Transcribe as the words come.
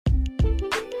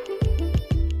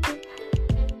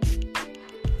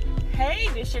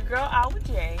this your girl Alwa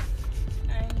J,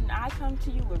 and I come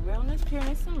to you with realness,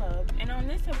 pureness, and love. And on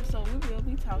this episode, we will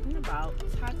be talking about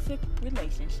toxic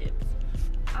relationships.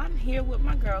 I'm here with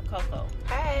my girl Coco.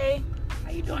 Hey,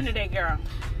 How you doing today, girl?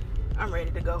 I'm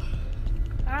ready to go.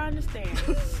 I understand.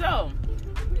 So,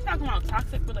 we're talking about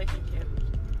toxic relationships.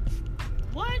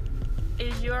 What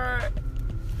is your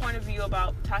point of view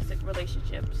about toxic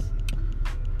relationships?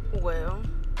 Well,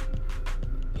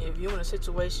 if you're in a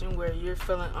situation where you're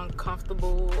feeling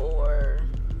uncomfortable or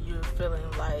you're feeling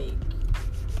like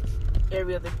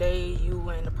every other day you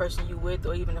and the person you with,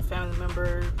 or even a family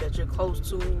member that you're close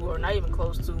to, or not even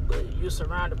close to, but you're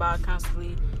surrounded by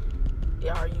constantly,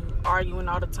 are you arguing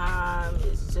all the time?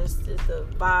 It's just the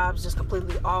vibe's just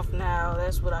completely off now.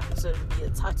 That's what I consider to be a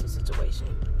toxic situation.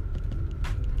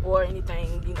 Or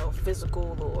anything,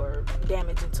 physical or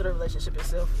damaging to the relationship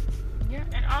itself. Yeah,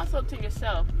 and also to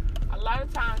yourself. A lot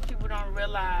of times people don't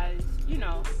realize,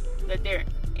 that they're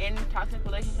in toxic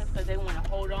relationships because they want to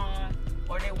hold on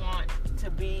or they want to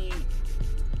be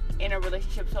in a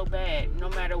relationship so bad. No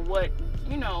matter what,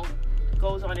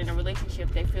 goes on in a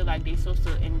relationship, they feel like they're supposed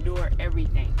to endure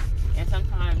everything. And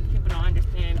sometimes people don't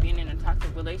understand being in a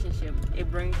toxic relationship.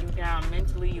 It brings you down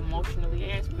mentally,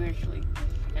 emotionally, and spiritually.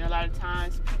 And a lot of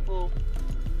times people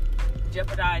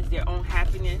jeopardize their own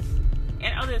happiness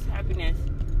and others' happiness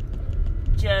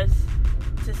just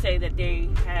to say that they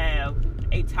have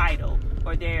a title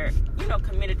or they're,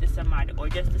 committed to somebody, or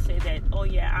just to say that, oh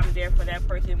yeah, I'm there for that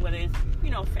person, whether it's,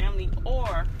 family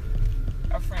or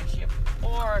a friendship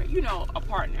or, a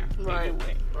partner. Right.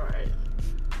 Right.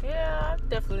 Yeah, I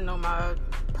definitely know my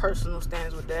personal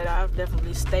stance with that. I've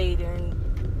definitely stayed in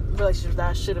relationships that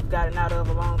I should have gotten out of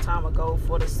a long time ago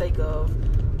for the sake of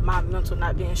my mental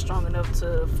not being strong enough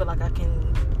to feel like I can,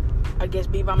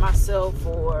 be by myself,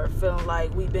 or feeling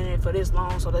like we've been in it for this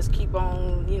long, so let's keep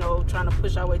on, trying to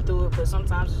push our way through it. But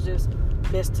sometimes it's just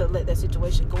best to let that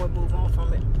situation go and move on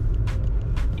from it.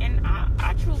 And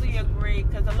I truly agree,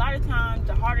 because a lot of times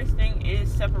the hardest thing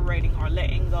is separating or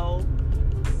letting go,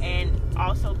 and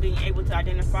also being able to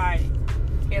identify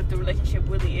if the relationship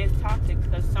really is toxic,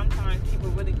 because sometimes people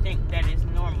really think that it's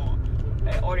normal,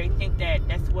 or they think that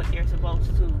that's what they're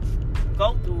supposed to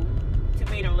go through to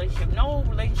be in a relationship. No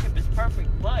relationship is perfect,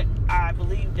 but I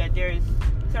believe that there's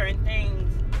certain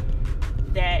things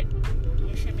that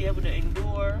you should be able to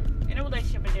endure in a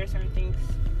relationship, and there's certain things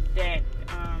that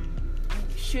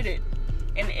you shouldn't.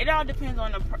 And it all depends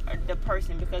on the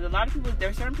person, because a lot of people,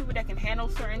 there's certain people that can handle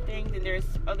certain things, and there's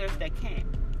others that can't.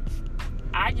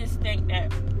 I just think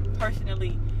that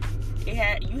personally, you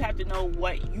have to know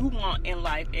what you want in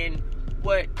life and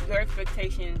what your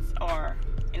expectations are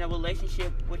in a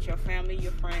relationship with your family,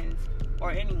 your friends,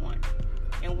 or anyone,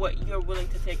 and what you're willing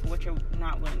to take and what you're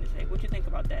not willing to take. What do you think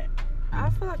about that? I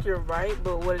feel like you're right,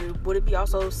 but would it be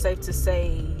also safe to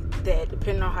say that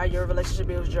depending on how your relationship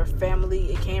is with your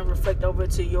family, it can reflect over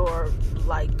to your,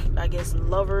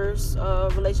 lovers'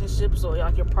 relationships, or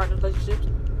your partner's relationships?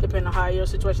 Depending on how your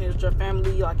situation is with your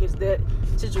family, is that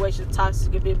situation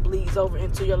toxic if it bleeds over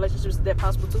into your relationships? Is that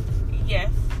possible too?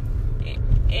 Yes,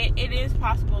 it is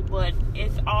possible, but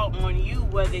it's all on you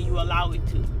whether you allow it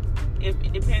to.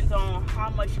 It depends on how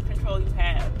much control you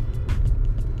have,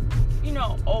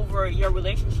 over your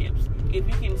relationships. If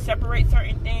you can separate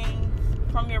certain things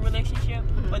from your relationship,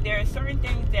 but there are certain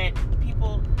things that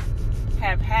people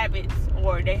have habits,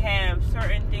 or they have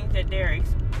certain things that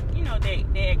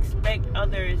they expect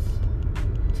others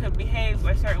to behave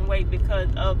a certain way because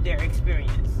of their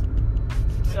experience.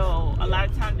 So a lot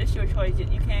of times it's your choice.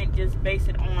 You can't just base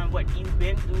it on what you've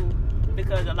been through,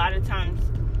 because a lot of times,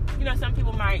 some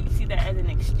people might see that as an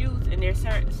excuse, and there's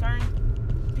certain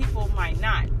people might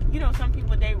not. Some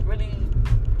people,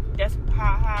 that's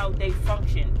how they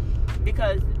function,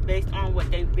 because based on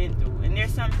what they've been through. And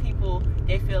there's some people,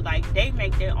 they feel like they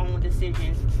make their own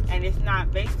decisions, and it's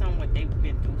not based on what they've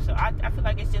been through. So I feel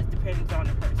like it just depends on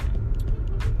the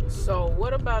person. So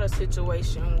what about a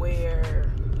situation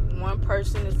where one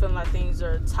person is feeling like things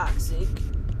are toxic,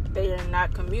 they are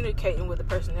not communicating with the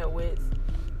person they're with,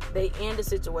 they end the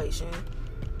situation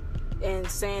and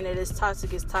saying that it's toxic,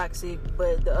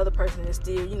 but the other person is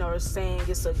still, saying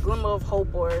it's a glimmer of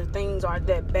hope, or things aren't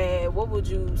that bad? What would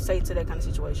you say to that kind of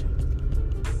situation?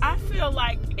 I feel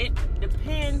like it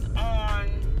depends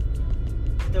on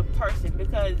the person,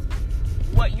 because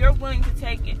what you're willing to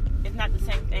take is not the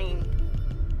same thing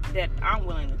that I'm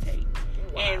willing to take.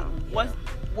 Wow, and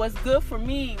what's good for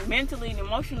me mentally and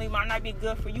emotionally might not be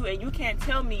good for you, and you can't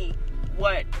tell me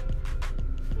what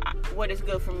is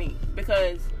good for me,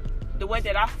 because the way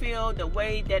that I feel, the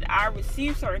way that I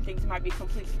receive certain things might be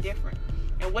completely different.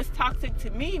 And what's toxic to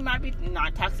me might be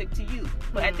not toxic to you.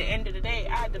 But at the end of the day,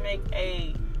 I had to make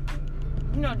a,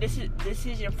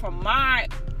 decision for my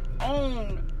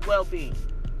own well-being.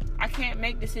 I can't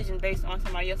make decisions based on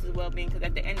somebody else's well-being, because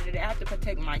at the end of the day, I have to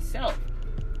protect myself.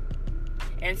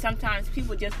 And sometimes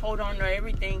people just hold on to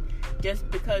everything just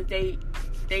because they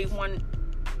want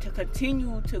to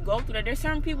continue to go through that. There's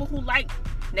certain people who like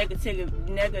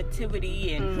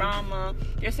negativity and drama.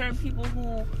 There's certain people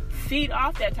who feed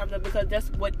off that type of stuff because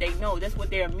that's what they know. That's what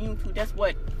they're immune to. That's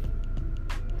what...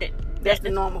 That's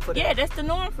the normal for them. Yeah, that's the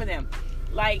norm for them.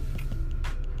 Like,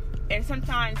 and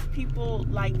sometimes people,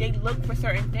 like, they look for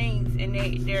certain things and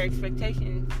their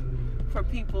expectations for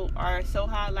people are so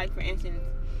high. Like, for instance,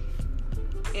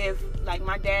 if, like,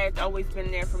 my dad's always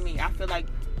been there for me, I feel like,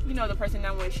 the person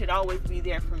I'm with should always be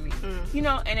there for me.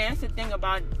 And that's the thing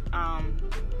about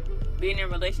being in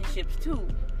relationships too,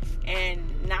 and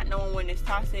not knowing when it's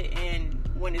toxic and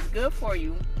when it's good for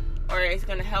you, or it's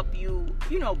going to help you,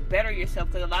 better yourself.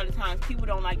 Because a lot of times people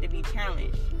don't like to be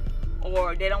challenged,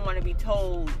 or they don't want to be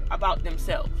told about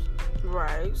themselves.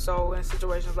 Right. So in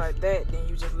situations like that, then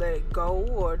you just let it go,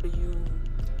 or do you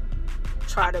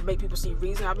try to make people see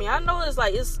reason? I mean, I know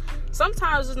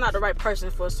sometimes it's not the right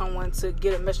person for someone to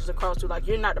get a message across to. Like,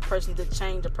 you're not the person to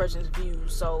change a person's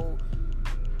views. So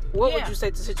what would you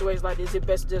say to situations like this? Is it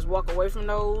best to just walk away from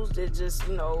those? To just,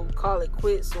 call it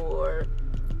quits? Or...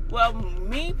 Well,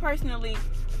 me personally,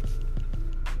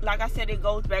 like I said, it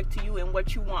goes back to you and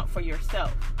what you want for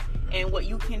yourself, and what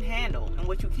you can handle and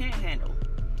what you can't handle.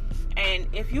 And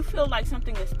if you feel like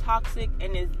something is toxic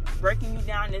and is breaking you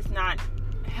down, it's not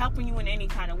helping you in any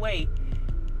kind of way,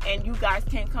 and you guys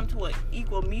can't come to an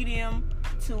equal medium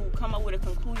to come up with a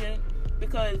conclusion,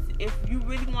 because if you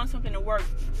really want something to work,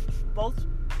 both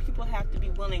people have to be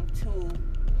willing to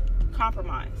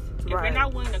compromise. If you're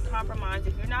not willing to compromise,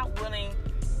 if you're not willing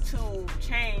to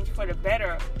change for the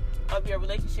better of your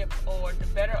relationship, or the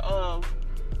better of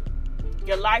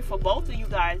your life for both of you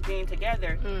guys being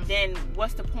together, then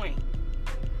what's the point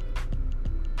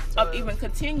of even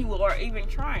continue or even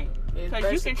trying?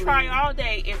 Because you can try all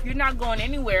day. If you're not going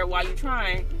anywhere while you're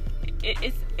trying,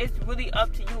 it's really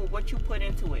up to you what you put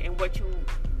into it, and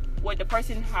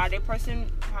how that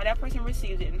person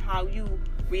receives it, and how you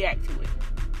react to it.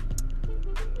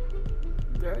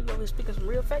 Girl, you're really speaking some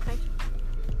real facts, ain't you?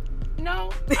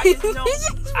 No, I just know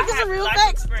I have real life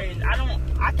facts. experience.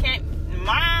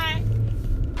 My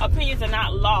opinions are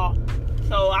not law,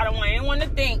 so I don't want anyone to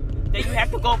think that you have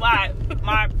to go by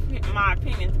my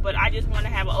opinions. But I just want to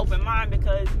have an open mind,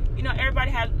 because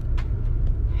everybody has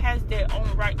their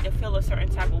own right to feel a certain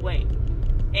type of way.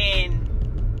 And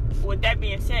with that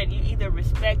being said, you either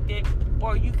respect it,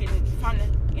 or you can find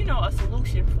a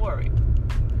solution for it.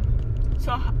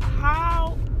 So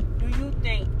how do you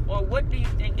think, or what do you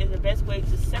think is the best way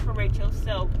to separate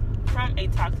yourself from a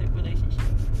toxic relationship?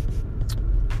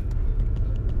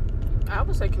 I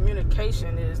would say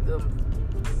communication is the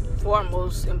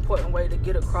foremost important way to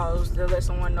get across, to let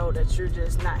someone know that you're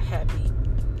just not happy.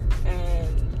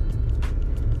 And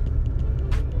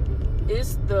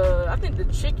I think the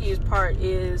trickiest part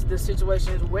is the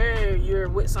situations where you're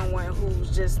with someone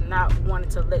who's just not wanting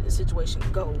to let the situation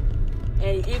go.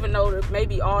 And even though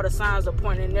maybe all the signs are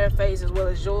pointing in their face as well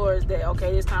as yours that,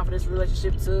 okay, it's time for this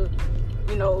relationship to,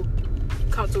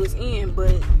 come to its end,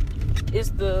 but it's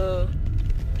the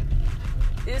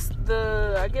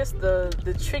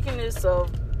trickiness of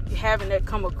having that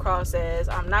come across as,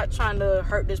 I'm not trying to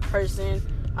hurt this person,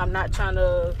 I'm not trying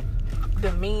to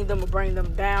demean them or bring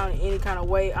them down in any kind of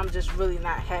way, I'm just really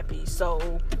not happy.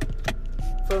 So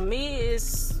for me,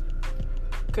 it's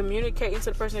communicating to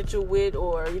the person that you're with,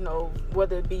 or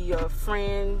whether it be a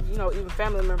friend, even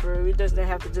family member. It doesn't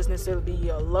have to just necessarily be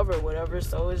a lover or whatever.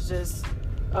 So it's just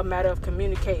a matter of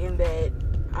communicating that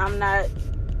I'm not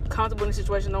comfortable in the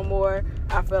situation no more.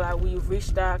 I feel like we've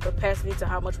reached our capacity to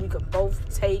how much we could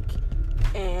both take,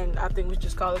 and I think we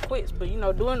just call it quits. But doing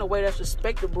it in a way that's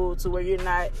respectable, to where you're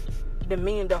not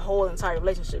demeaning the whole entire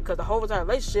relationship, because the whole entire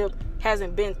relationship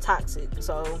hasn't been toxic.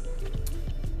 So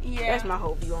that's my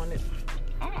whole view on it.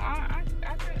 I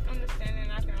can understand,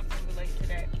 and I can also relate to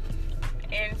that.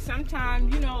 And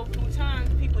sometimes, through time,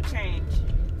 people change.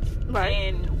 Right.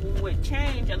 And with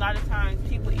change, a lot of times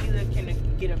people either can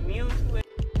get immune to it,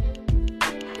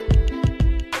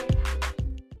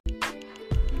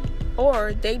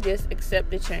 or they just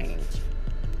accept the change.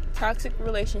 Toxic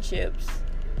relationships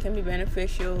can be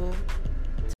beneficial,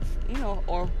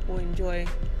 or who enjoy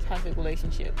toxic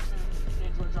relationships.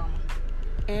 Enjoy drama.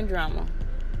 And drama.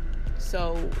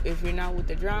 So if you're not with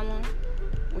the drama,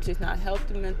 which is not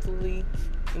healthy mentally,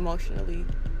 emotionally,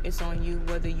 it's on you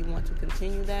whether you want to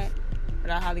continue that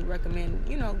But I highly recommend,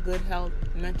 good health,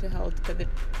 mental health, because it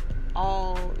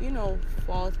all,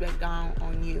 falls back down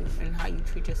on you and how you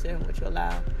treat yourself and what you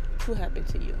allow to happen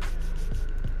to you.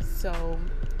 So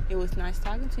it was nice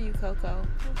talking to you, Coco.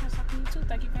 It was nice talking to you too.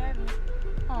 Thank you for having me.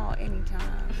 Oh,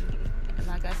 anytime. And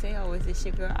like I say always, it's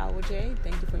your girl, Awa J.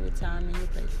 Thank you for your time and your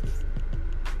patience.